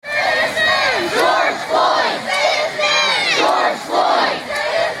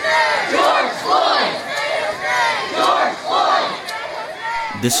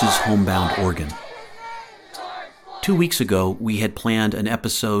This is Homebound Organ. 2 weeks ago, we had planned an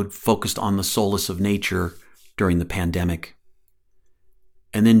episode focused on the solace of nature during the pandemic.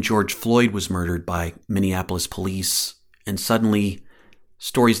 And then George Floyd was murdered by Minneapolis police, and suddenly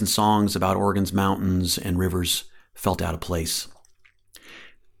stories and songs about Oregon's mountains and rivers felt out of place.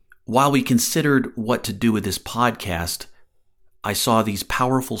 While we considered what to do with this podcast, I saw these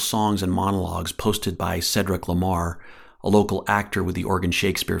powerful songs and monologues posted by Cedric Lamar, a local actor with the Oregon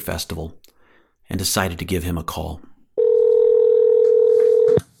Shakespeare Festival, and decided to give him a call.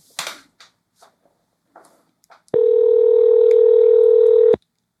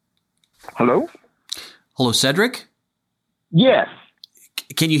 Hello? Hello, Cedric? Yes.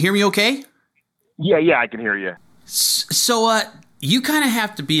 Can you hear me okay? Yeah, I can hear you. So, you kind of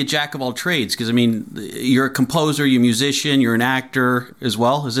have to be a jack of all trades, because, I mean, you're a composer, you're a musician, you're an actor as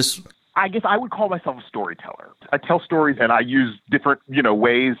well. Is this... I guess I would call myself a storyteller. I tell stories and I use different,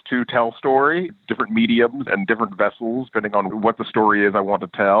 ways to tell story, different mediums and different vessels, depending on what the story is I want to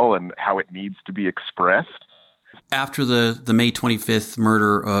tell and how it needs to be expressed. After the May 25th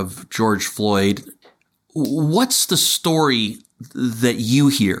murder of George Floyd, what's the story that you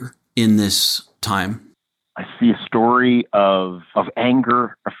hear in this time? I see a story of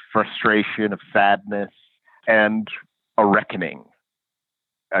anger, of frustration, of sadness, and a reckoning.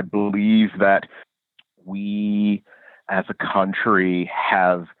 I believe that we as a country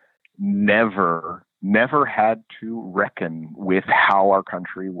have never had to reckon with how our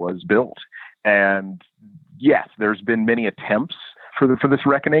country was built. And yes, there's been many attempts for this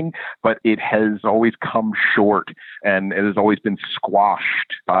reckoning, but it has always come short and it has always been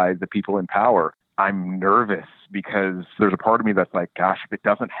squashed by the people in power. I'm nervous because there's a part of me that's like, gosh, if it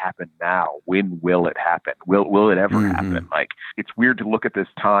doesn't happen now, when will it happen? Will it ever happen? Like, it's weird to look at this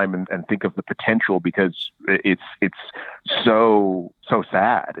time and think of the potential because it's so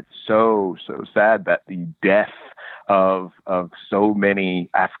sad. It's so sad that the death of so many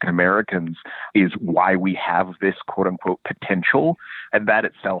African Americans is why we have this quote unquote potential. And that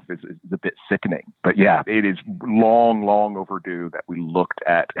itself is a bit sickening. But yeah, it is long overdue that we looked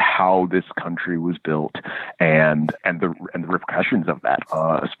at how this country was built and the repercussions of that,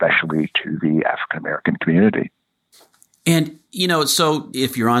 especially to the African American community. And, so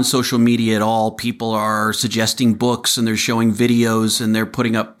if you're on social media at all, people are suggesting books and they're showing videos and they're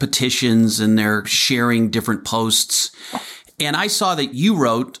putting up petitions and they're sharing different posts. And I saw that you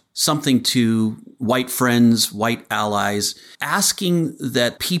wrote something to white friends, white allies, asking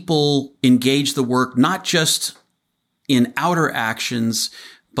that people engage the work, not just in outer actions,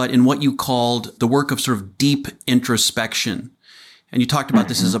 but in what you called the work of sort of deep introspection. And you talked about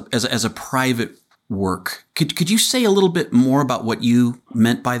this as a private work. Could you say a little bit more about what you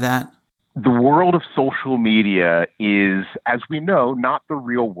meant by that? The world of social media is, as we know, not the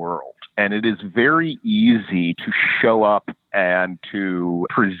real world. And it is very easy to show up and to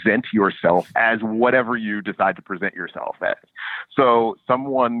present yourself as whatever you decide to present yourself as. So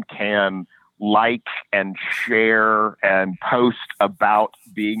someone can like and share and post about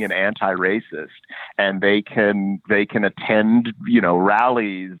being an anti-racist, and they can attend,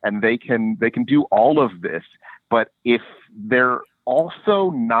 rallies, and they can do all of this. But if they're also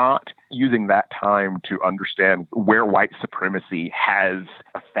not using that time to understand where white supremacy has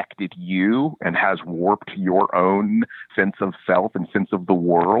affected you and has warped your own sense of self and sense of the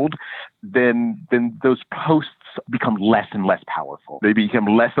world, then those posts become less and less powerful. They become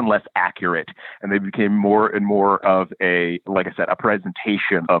less and less accurate, and they became more and more of a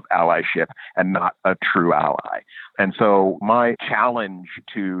presentation of allyship and not a true ally. And so my challenge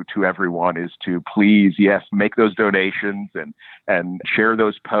to everyone is to please, yes, make those donations and share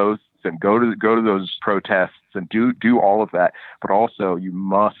those posts and go to those protests and do all of that. But also you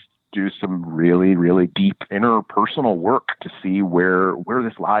must do some really, really deep interpersonal work to see where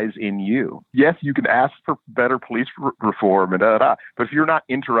this lies in you. Yes, you can ask for better police reform but if you're not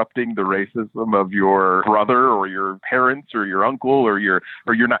interrupting the racism of your brother or your parents or your uncle or you're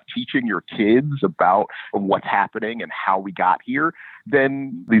not teaching your kids about what's happening and how we got here,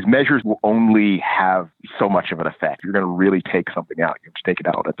 then these measures will only have so much of an effect. You're going to really take something out. You have to take it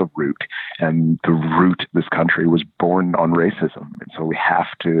out at the root. And the root of this country was born on racism. And so we have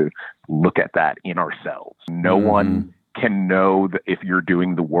to look at that in ourselves. No one can know that if you're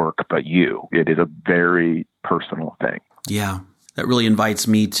doing the work but you. It is a very personal thing. Yeah, that really invites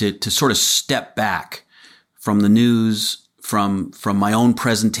me to sort of step back from the news, from my own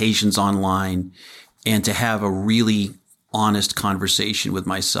presentations online, and to have a really honest conversation with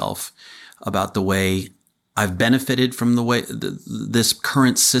myself about the way I've benefited from the way this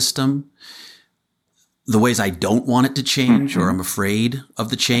current system, the ways I don't want it to change or I'm afraid of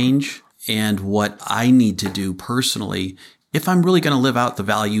the change, and what I need to do personally if I'm really going to live out the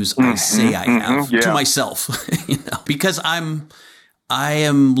values I say I have to myself, because I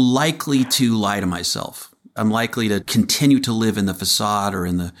am likely to lie to myself. I'm likely to continue to live in the facade or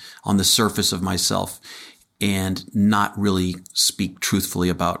on the surface of myself and not really speak truthfully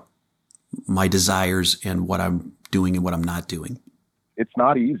about my desires and what I'm doing and what I'm not doing. It's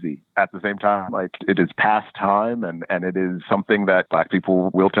not easy at the same time. Like, it is past time, and it is something that Black people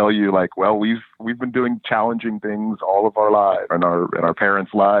will tell you, like, well, we've been doing challenging things all of our lives, in our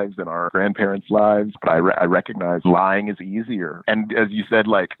parents' lives, and our grandparents' lives. But I recognize lying is easier. And as you said,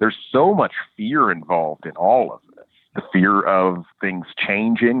 like, there's so much fear involved in all of this. The fear of things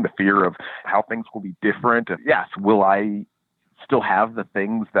changing, the fear of how things will be different. And yes, will I still have the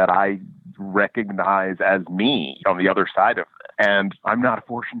things that I recognize as me on the other side of it? And I'm not a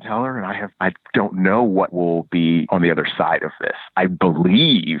fortune teller, and I don't know what will be on the other side of this. I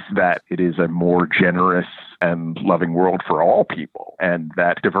believe that it is a more generous and loving world for all people, and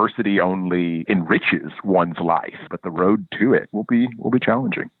that diversity only enriches one's life, but the road to it will be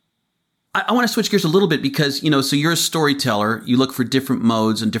challenging. I want to switch gears a little bit because, so you're a storyteller. You look for different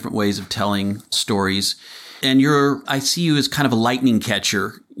modes and different ways of telling stories. And I see you as kind of a lightning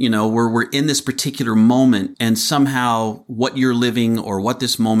catcher, where we're in this particular moment, and somehow what you're living or what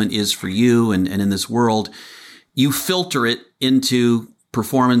this moment is for you and in this world, you filter it into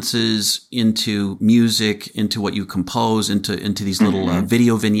performances, into music, into what you compose, into these little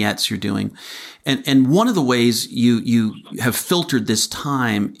video vignettes you're doing. And one of the ways you have filtered this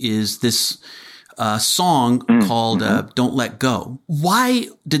time is this song called Don't Let Go. Why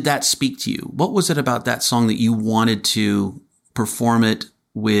did that speak to you? What was it about that song that you wanted to perform it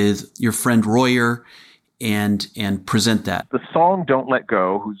with your friend Royer and present that? The song Don't Let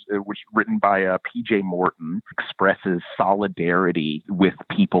Go, which was written by P.J. Morton, expresses solidarity with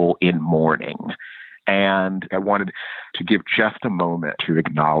people in mourning. And I wanted to give just a moment to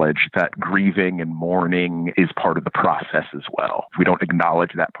acknowledge that grieving and mourning is part of the process as well. If we don't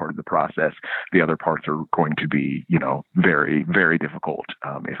acknowledge that part of the process, the other parts are going to be, very, very difficult,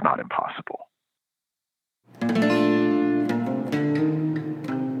 if not impossible.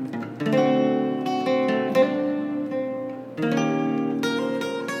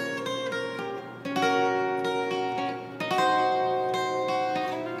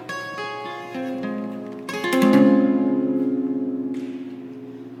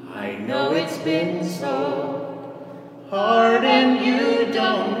 It's been so hard and you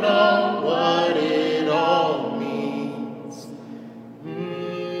don't know what it all means.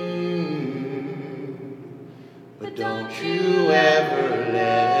 But don't you ever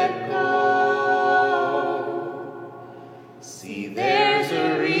let go. See, there's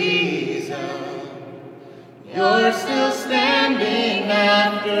a reason you're still standing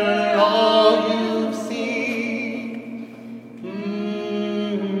after all you've seen.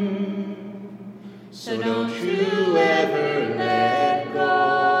 So don't you ever let go.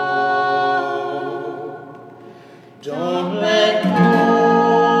 Don't let go.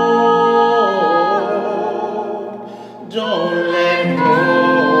 Don't let go.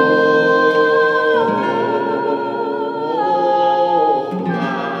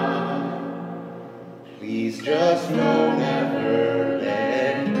 Please just don't ever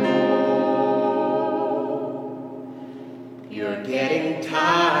let go. You're getting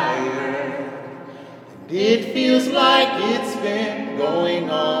tired. It feels like it's been going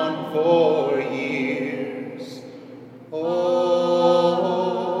on for years. Oh,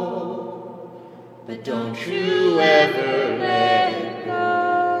 but don't you ever let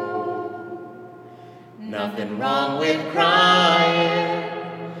go. Nothing wrong with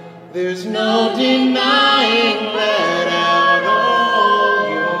crying. There's no denying, let out all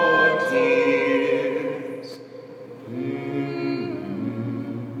your tears.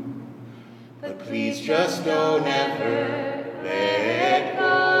 But please just don't ever let go.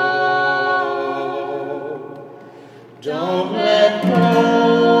 Don't let go.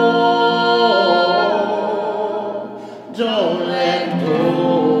 Don't let go.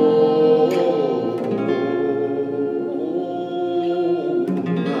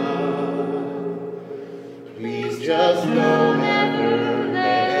 Please just don't ever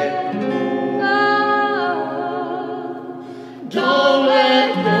let go. Don't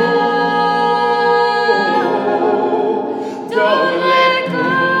let go.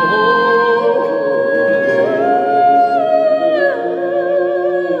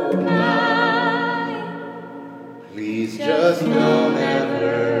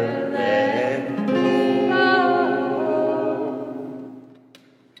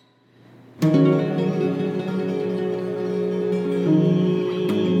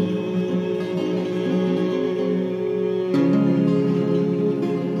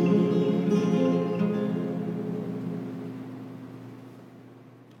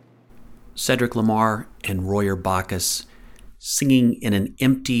 Cedric Lamar and Royer Bacchus singing in an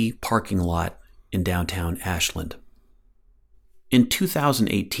empty parking lot in downtown Ashland. In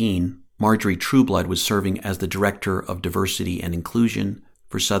 2018, Marjorie Trueblood was serving as the Director of Diversity and Inclusion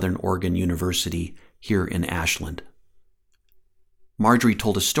for Southern Oregon University here in Ashland. Marjorie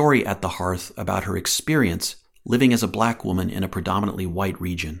told a story at the Hearth about her experience living as a Black woman in a predominantly white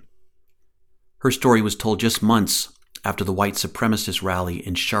region. Her story was told just months after the white supremacist rally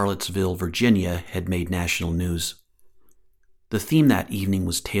in Charlottesville, Virginia had made national news. The theme that evening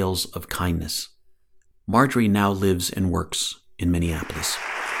was tales of kindness. Marjorie now lives and works in Minneapolis.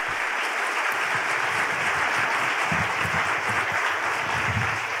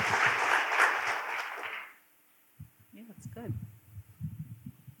 Yeah, that's good.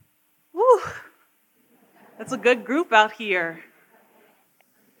 Woo! That's a good group out here.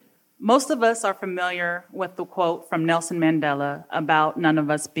 Most of us are familiar with the quote from Nelson Mandela about none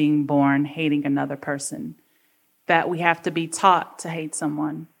of us being born hating another person, that we have to be taught to hate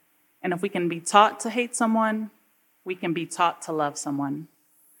someone. And if we can be taught to hate someone, we can be taught to love someone.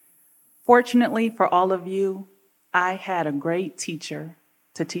 Fortunately for all of you, I had a great teacher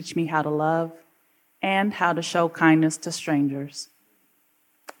to teach me how to love and how to show kindness to strangers.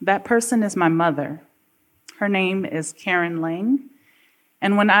 That person is my mother. Her name is Karen Lang.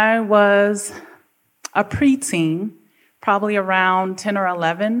 And when I was a preteen, probably around 10 or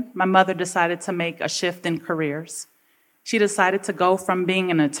 11, my mother decided to make a shift in careers. She decided to go from being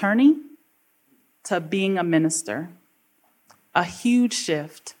an attorney to being a minister. A huge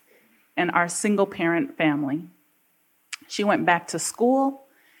shift in our single-parent family. She went back to school,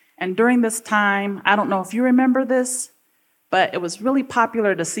 and during this time, I don't know if you remember this, but it was really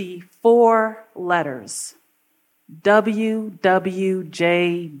popular to see 4 letters. WWJD.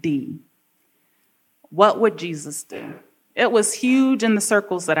 What would Jesus do? It was huge in the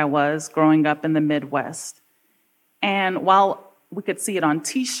circles that I was growing up in the Midwest. And while we could see it on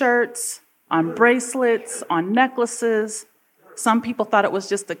T-shirts, on bracelets, on necklaces, some people thought it was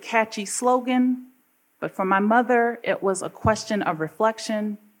just a catchy slogan. But for my mother, it was a question of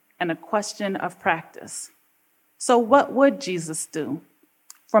reflection and a question of practice. So what would Jesus do?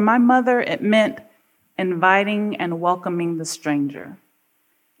 For my mother, it meant inviting and welcoming the stranger,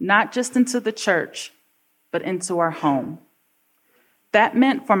 not just into the church, but into our home. That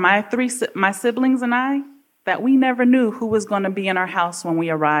meant for my siblings and I that we never knew who was going to be in our house when we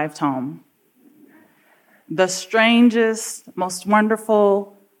arrived home. The strangest, most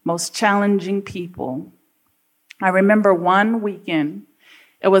wonderful, most challenging people. I remember one weekend,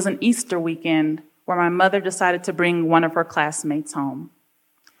 it was an Easter weekend, where my mother decided to bring one of her classmates home.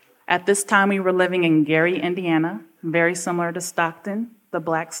 At this time, we were living in Gary, Indiana, very similar to Stockton, the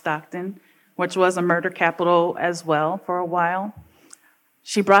Black Stockton, which was a murder capital as well for a while.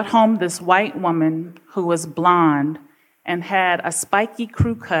 She brought home this white woman who was blonde and had a spiky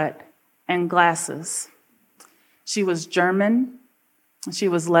crew cut and glasses. She was German, she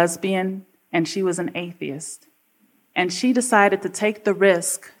was lesbian, and she was an atheist. And she decided to take the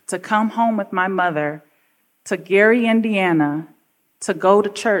risk to come home with my mother to Gary, Indiana, to go to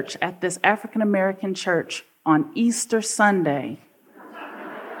church at this African-American church on Easter Sunday.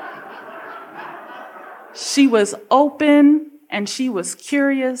 She was open and she was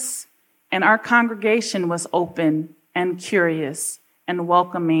curious, and our congregation was open and curious and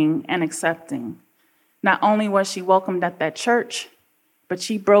welcoming and accepting. Not only was she welcomed at that church, but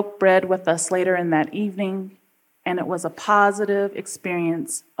she broke bread with us later in that evening, and it was a positive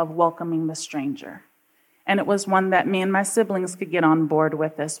experience of welcoming the stranger. And it was one that me and my siblings could get on board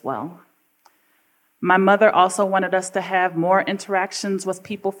with as well. My mother also wanted us to have more interactions with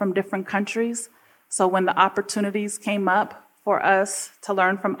people from different countries. So when the opportunities came up for us to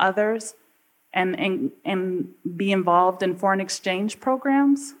learn from others and be involved in foreign exchange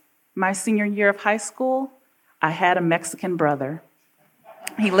programs, my senior year of high school, I had a Mexican brother.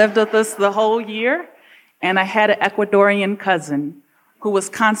 He lived with us the whole year, and I had an Ecuadorian cousin who was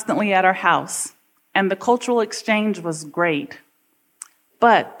constantly at our house. And the cultural exchange was great.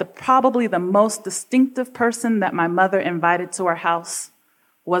 But probably the most distinctive person that my mother invited to our house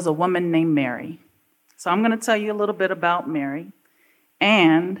was a woman named Mary. So I'm going to tell you a little bit about Mary.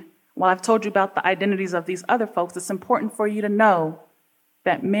 And while I've told you about the identities of these other folks, it's important for you to know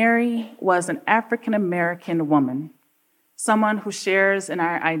that Mary was an African-American woman, someone who shares in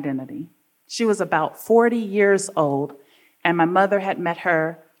our identity. She was about 40 years old, and my mother had met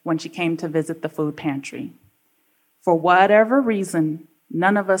her when she came to visit the food pantry. For whatever reason,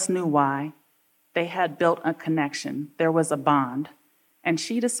 none of us knew why, they had built a connection. There was a bond. And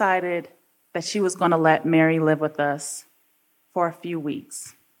she decided that she was going to let Mary live with us for a few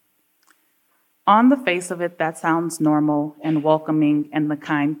weeks. On the face of it, that sounds normal and welcoming and the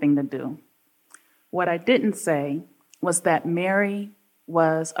kind thing to do. What I didn't say was that Mary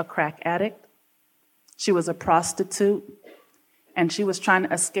was a crack addict, she was a prostitute, and she was trying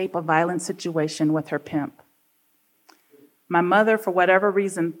to escape a violent situation with her pimp. My mother, for whatever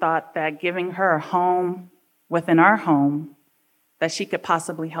reason, thought that giving her a home within our home, that she could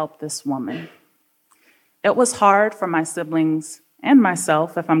possibly help this woman. It was hard for my siblings and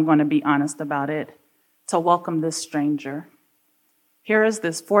myself, if I'm going to be honest about it, to welcome this stranger. Here is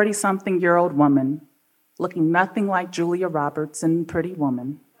this 40-something-year-old woman, looking nothing like Julia Roberts in Pretty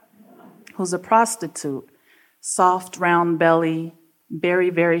Woman, who's a prostitute, soft, round belly, very,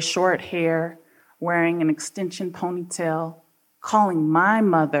 very short hair, wearing an extension ponytail, calling my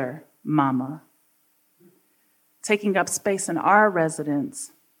mother Mama, taking up space in our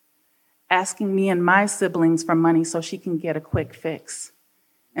residence, asking me and my siblings for money so she can get a quick fix,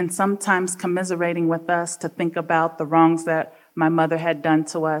 and sometimes commiserating with us to think about the wrongs that my mother had done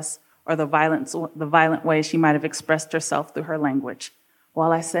to us or the violent way she might have expressed herself through her language.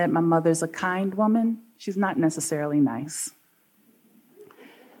 While I said my mother's a kind woman, she's not necessarily nice.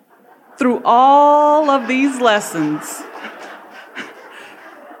 Through all of these lessons,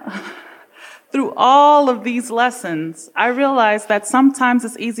 I realized that sometimes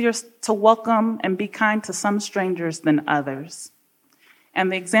it's easier to welcome and be kind to some strangers than others. And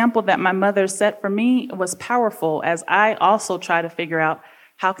the example that my mother set for me was powerful as I also try to figure out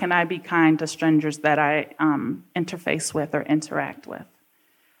how can I be kind to strangers that I interface with or interact with.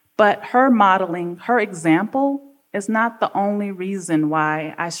 But her modeling, her example, is not the only reason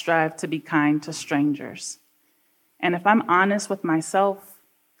why I strive to be kind to strangers. And if I'm honest with myself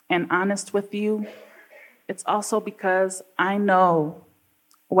and honest with you, it's also because I know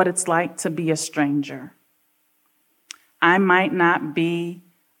what it's like to be a stranger. I might not be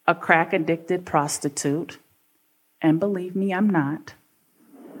a crack-addicted prostitute, and believe me, I'm not.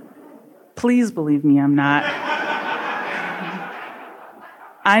 Please believe me, I'm not.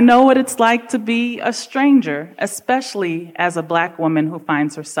 I know what it's like to be a stranger, especially as a Black woman who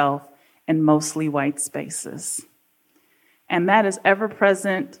finds herself in mostly white spaces. And that is ever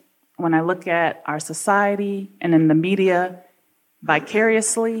present when I look at our society and in the media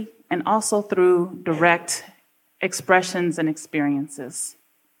vicariously and also through direct expressions and experiences.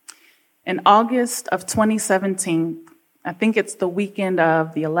 In August of 2017, I think it's the weekend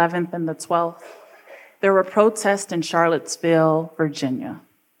of the 11th and the 12th, there were protests in Charlottesville, Virginia.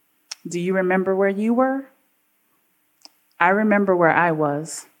 Do you remember where you were? I remember where I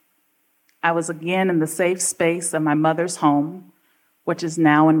was. I was again in the safe space of my mother's home, which is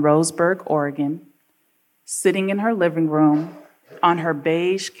now in Roseburg, Oregon, sitting in her living room on her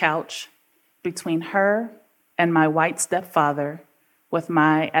beige couch between her and my white stepfather with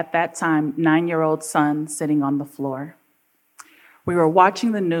my, at that time, 9-year-old son sitting on the floor. We were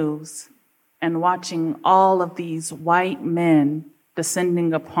watching the news and watching all of these white men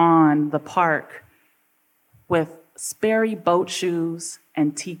descending upon the park with Sperry boat shoes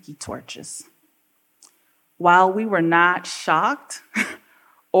and tiki torches. While we were not shocked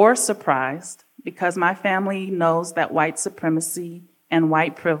or surprised, because my family knows that white supremacy and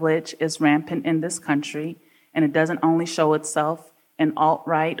white privilege is rampant in this country, and it doesn't only show itself in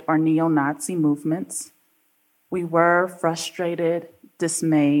alt-right or neo-Nazi movements, we were frustrated,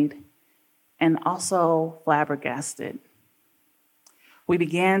 dismayed, and also flabbergasted. We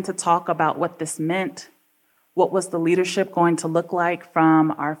began to talk about what this meant. What was the leadership going to look like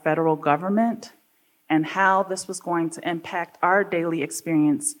from our federal government, and how this was going to impact our daily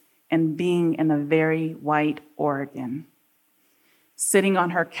experience in being in a very white Oregon. Sitting on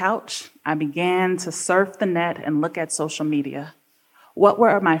her couch, I began to surf the net and look at social media. What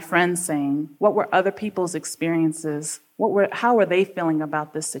were my friends saying? What were other people's experiences? How were they feeling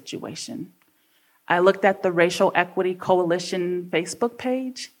about this situation? I looked at the Racial Equity Coalition Facebook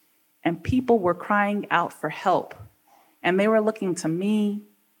page, and people were crying out for help. And they were looking to me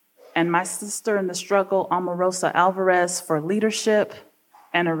and my sister in the struggle, Omarosa Alvarez, for leadership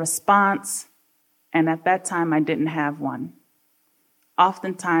and a response. And at that time, I didn't have one.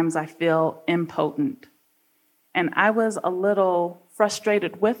 Oftentimes, I feel impotent. And I was a little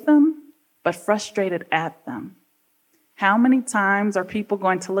frustrated with them, but frustrated at them. How many times are people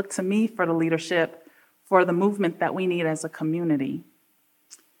going to look to me for the leadership for the movement that we need as a community?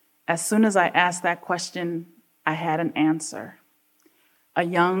 As soon as I asked that question, I had an answer. A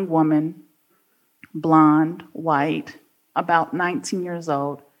young woman, blonde, white, about 19 years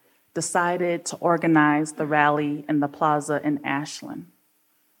old, decided to organize the rally in the plaza in Ashland.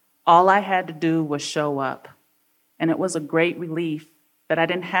 All I had to do was show up, and it was a great relief, that I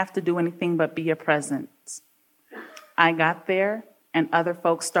didn't have to do anything but be a presence. I got there, and other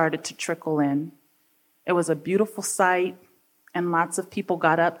folks started to trickle in. It was a beautiful sight, and lots of people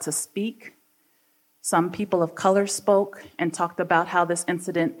got up to speak. Some people of color spoke and talked about how this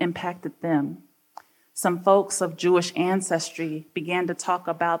incident impacted them. Some folks of Jewish ancestry began to talk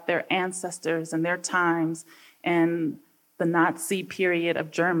about their ancestors and their times in the Nazi period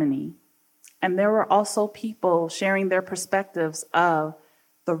of Germany. And there were also people sharing their perspectives of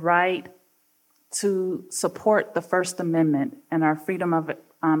the right to support the First Amendment and our freedom of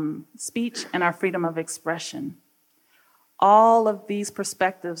speech and our freedom of expression. All of these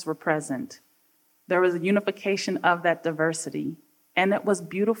perspectives were present. There was a unification of that diversity, and it was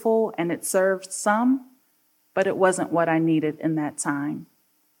beautiful and it served some, but it wasn't what I needed in that time.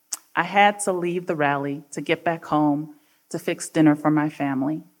 I had to leave the rally to get back home to fix dinner for my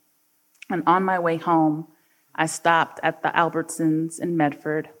family. And on my way home, I stopped at the Albertsons in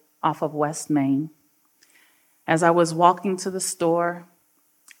Medford off of West Main. As I was walking to the store,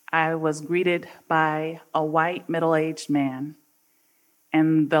 I was greeted by a white middle-aged man,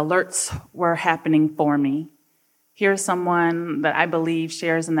 and the alerts were happening for me. Here's someone that I believe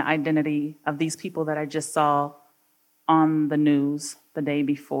shares in the identity of these people that I just saw on the news the day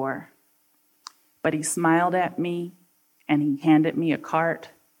before. But he smiled at me, and he handed me a cart,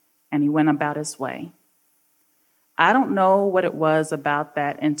 and he went about his way. I don't know what it was about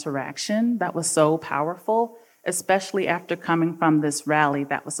that interaction that was so powerful, especially after coming from this rally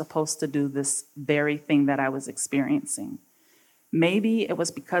that was supposed to do this very thing that I was experiencing. Maybe it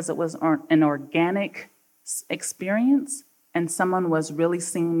was because it was an organic experience and someone was really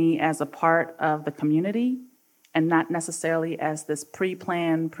seeing me as a part of the community and not necessarily as this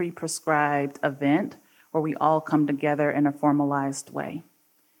pre-planned, pre-prescribed event where we all come together in a formalized way.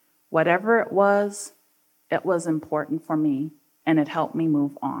 Whatever it was important for me, and it helped me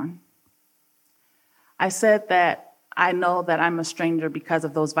move on. I said that I know that I'm a stranger because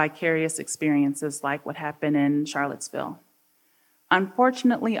of those vicarious experiences like what happened in Charlottesville.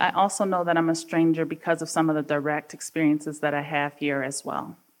 Unfortunately, I also know that I'm a stranger because of some of the direct experiences that I have here as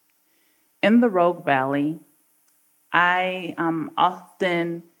well. In the Rogue Valley, I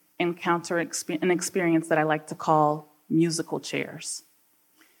often encounter an experience that I like to call musical chairs.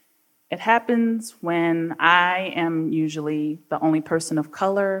 It happens when I am usually the only person of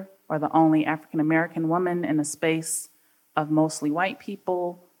color or the only African-American woman in a space of mostly white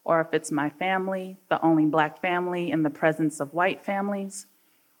people, or if it's my family, the only Black family in the presence of white families,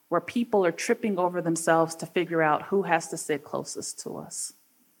 where people are tripping over themselves to figure out who has to sit closest to us.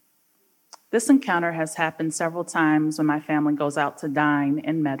 This encounter has happened several times when my family goes out to dine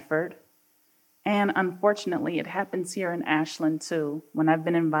in Medford. And unfortunately, it happens here in Ashland too, when I've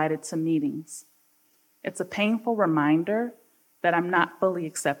been invited to meetings. It's a painful reminder that I'm not fully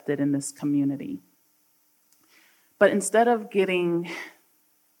accepted in this community. But instead of getting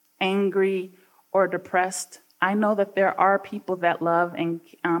angry or depressed, I know that there are people that love and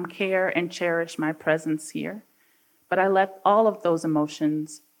care and cherish my presence here. But I let all of those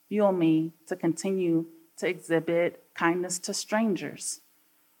emotions fuel me to continue to exhibit kindness to strangers.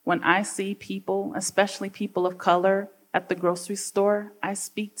 When I see people, especially people of color, at the grocery store, I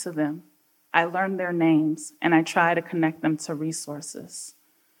speak to them. I learn their names, and I try to connect them to resources.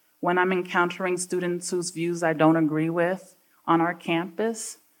 When I'm encountering students whose views I don't agree with on our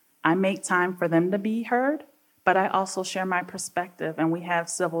campus, I make time for them to be heard, but I also share my perspective, and we have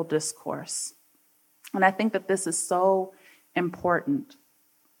civil discourse. And I think that this is so important.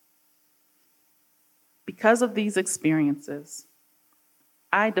 Because of these experiences,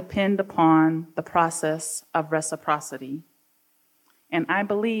 I depend upon the process of reciprocity. And I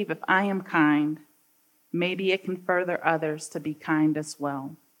believe if I am kind, maybe it can further others to be kind as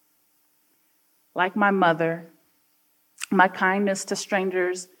well. Like my mother, my kindness to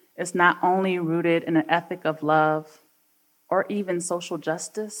strangers is not only rooted in an ethic of love or even social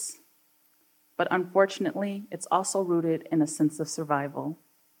justice, but unfortunately, it's also rooted in a sense of survival.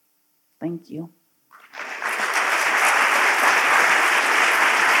 Thank you.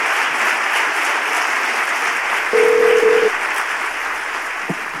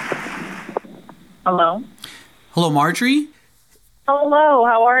 Hello. Hello, Marjorie. Hello,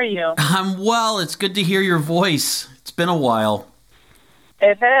 how are you? I'm well. It's good to hear your voice. It's been a while.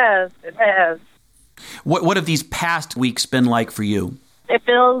 It has. What have these past weeks been like for you? It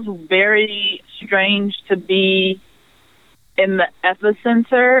feels very strange to be in the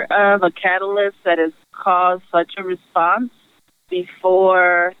epicenter of a catalyst that has caused such a response.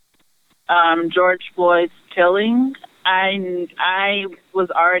 Before George Floyd's killing, I was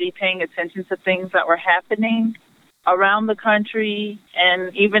already paying attention to things that were happening around the country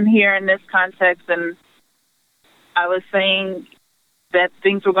and even here in this context. And I was saying that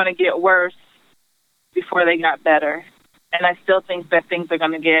things were going to get worse before they got better. And I still think that things are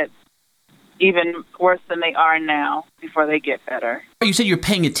going to get even worse than they are now before they get better. You said you're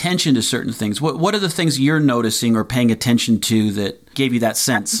paying attention to certain things. What are the things you're noticing or paying attention to that gave you that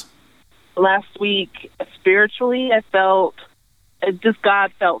sense? Last week, spiritually, I felt,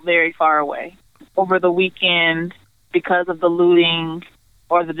 God felt very far away. Over the weekend, because of the looting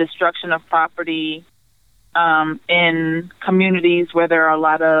or the destruction of property in communities where there are a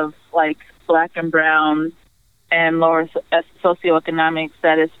lot of, like, Black and brown and lower socioeconomic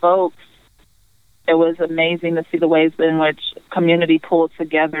status folks, it was amazing to see the ways in which community pulled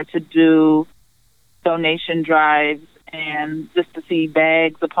together to do donation drives and just to see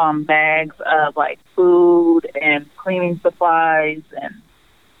bags upon bags of, like, food and cleaning supplies and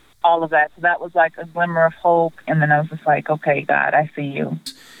all of that. So that was like a glimmer of hope. And then I was just like, okay, God, I see you.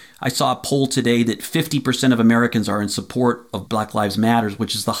 I saw a poll today that 50% of Americans are in support of Black Lives Matter,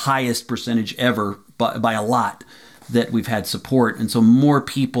 which is the highest percentage ever by a lot that we've had support. And so more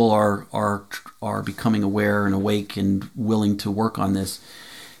people are becoming aware and awake and willing to work on this.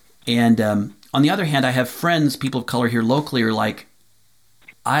 And on the other hand, I have friends, people of color here locally, are like,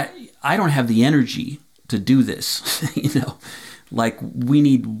 I don't have the energy to do this. Like, we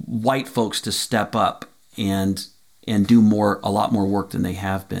need white folks to step up and do a lot more work than they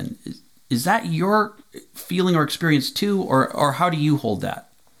have been. Is that your feeling or experience too, or how do you hold that?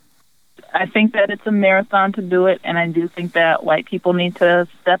 I think that it's a marathon to do it, and I do think that white people need to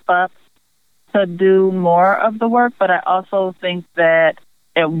step up to do more of the work, but I also think that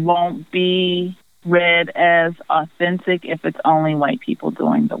it won't be read as authentic if it's only white people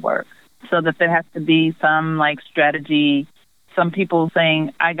doing the work. So that there has to be some, like, strategy, some people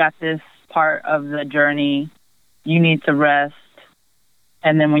saying, I got this part of the journey, you need to rest,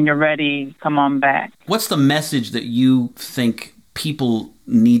 and then when you're ready, come on back. What's the message that you think people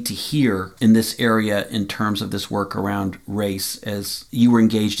need to hear in this area in terms of this work around race as you were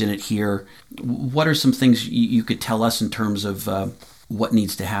engaged in it here? What are some things you could tell us in terms of what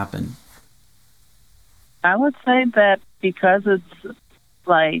needs to happen? I would say that because it's,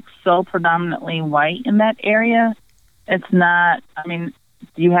 like, so predominantly white in that area, it's not, I mean,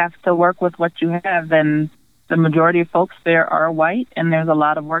 you have to work with what you have, and the majority of folks there are white, and there's a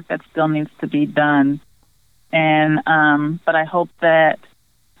lot of work that still needs to be done. And but I hope that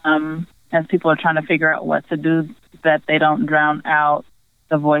as people are trying to figure out what to do, that they don't drown out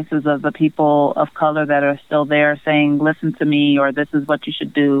the voices of the people of color that are still there saying, listen to me, or this is what you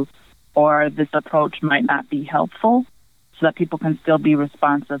should do, or this approach might not be helpful, so that people can still be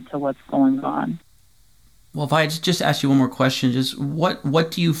responsive to what's going on. Well, if I just ask you one more question, just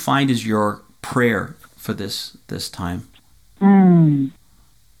what do you find is your prayer for this time?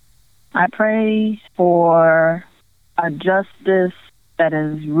 I pray for a justice that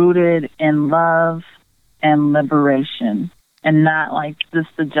is rooted in love and liberation, and not like just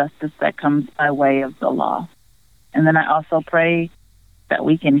the justice that comes by way of the law. And then I also pray that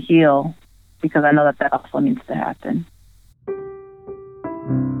we can heal, because I know that also needs to happen.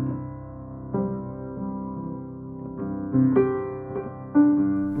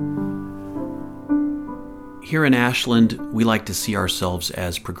 Here in Ashland, we like to see ourselves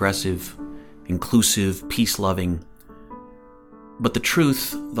as progressive, inclusive, peace-loving. But the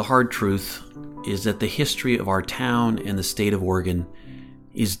truth, the hard truth, is that the history of our town and the state of Oregon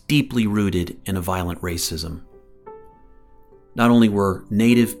is deeply rooted in a violent racism. Not only were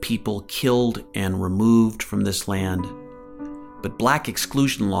Native people killed and removed from this land, but Black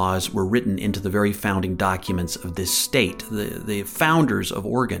exclusion laws were written into the very founding documents of this state. The founders of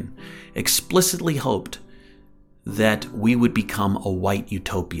Oregon explicitly hoped that we would become a white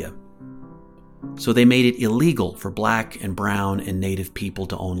utopia. So they made it illegal for Black and brown and Native people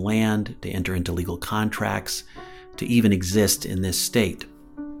to own land, to enter into legal contracts, to even exist in this state.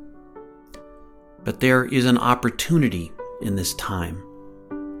 But there is an opportunity in this time.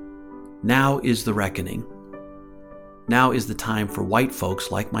 Now is the reckoning. Now is the time for white folks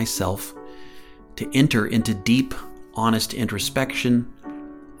like myself to enter into deep, honest introspection,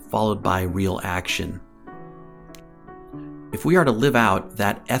 followed by real action. If we are to live out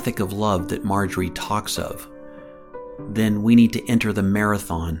that ethic of love that Marjorie talks of, then we need to enter the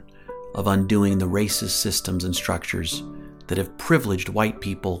marathon of undoing the racist systems and structures that have privileged white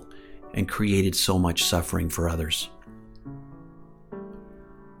people and created so much suffering for others.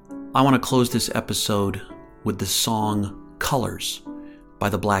 I want to close this episode with the song Colors by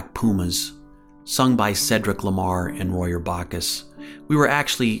the Black Pumas, sung by Cedric Lamar and Royer Bacchus. We were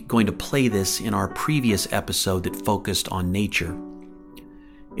actually going to play this in our previous episode that focused on nature.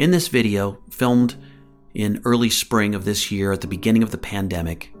 In this video, filmed in early spring of this year at the beginning of the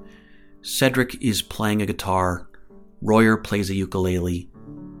pandemic, Cedric is playing a guitar, Royer plays a ukulele,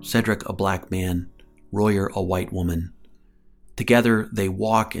 Cedric a black man, Royer a white woman. Together, they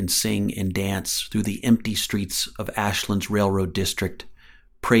walk and sing and dance through the empty streets of Ashland's Railroad District,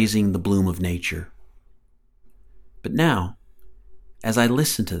 praising the bloom of nature. But now, as I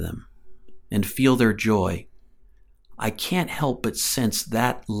listen to them and feel their joy, I can't help but sense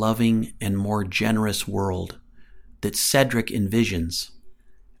that loving and more generous world that Cedric envisions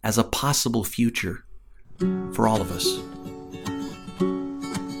as a possible future for all of us.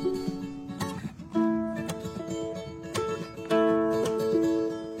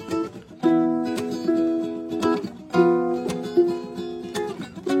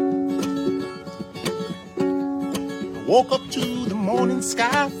 Woke up to the morning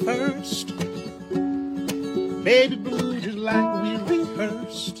sky first. Baby blue just like we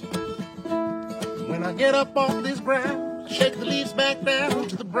rehearsed. When I get up off this ground, shake the leaves back down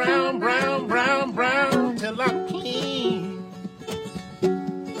to the brown, brown, brown, brown till I'm clean.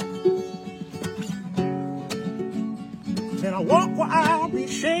 Then I walk where I'll be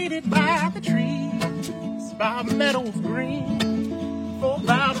shaded by the trees, by meadows green, for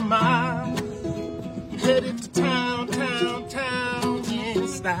about a mile. Headed to town, town, town in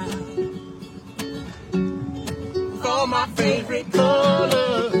style. All my favorite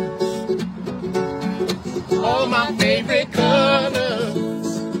colors, all my favorite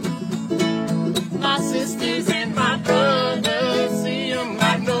colors. My sisters and my brothers, see them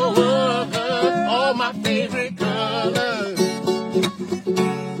like no other. All my favorite colors.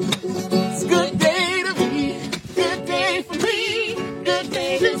 It's a good day to be, good day for me, good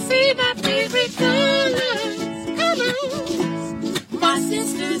day to see my favorite colors. My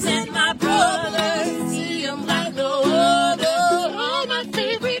sisters and my brothers, see them like no other. All my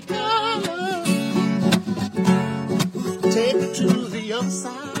favorite colors. Take her to the other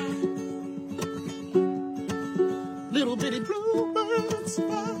side. Little bitty bluebirds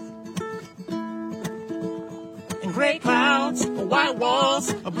fly. And gray clouds, white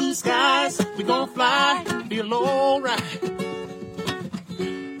walls, blue skies. We gon' fly, feel alright.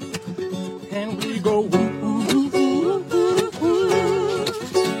 And we go woo.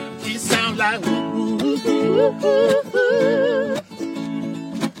 Like woo, woo, woo, woo, woo.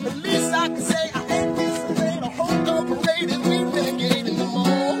 At least I can say I anticipate a whole couple parade and we renegade in the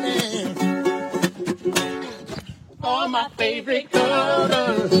morning. All my favorite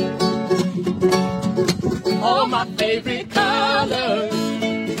colors, all my favorite colors.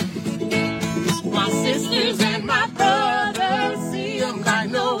 My sisters and my brothers, see them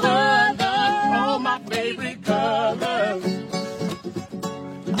like no other. All my favorite colors.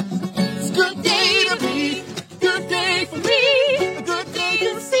 Good day to be, good day for me, a good day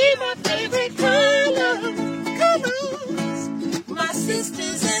to see my favorite colors. My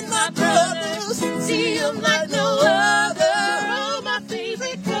sisters and my brothers, see them like no other. All my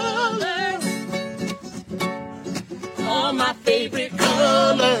favorite colors, all my favorite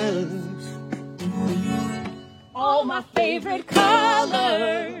colors, all my favorite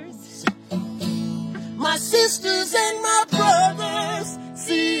colors. My sisters and my brothers,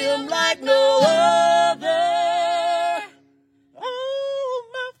 see him like no other. Oh,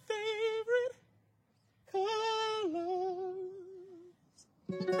 my favorite colors.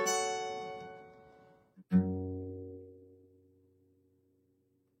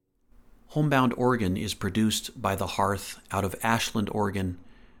 Homebound Oregon is produced by The Hearth out of Ashland, Oregon,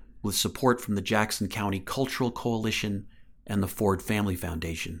 with support from the Jackson County Cultural Coalition and the Ford Family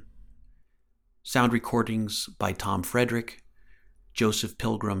Foundation. Sound recordings by Tom Frederick. Joseph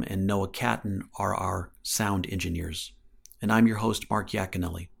Pilgrim and Noah Catton are our sound engineers. And I'm your host, Mark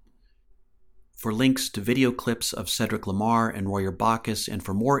Yaconelli. For links to video clips of Cedric Lamar and Royer Bacchus, and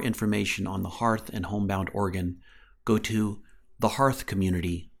for more information on The Hearth and Homebound Oregon, go to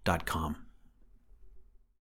thehearthcommunity.com.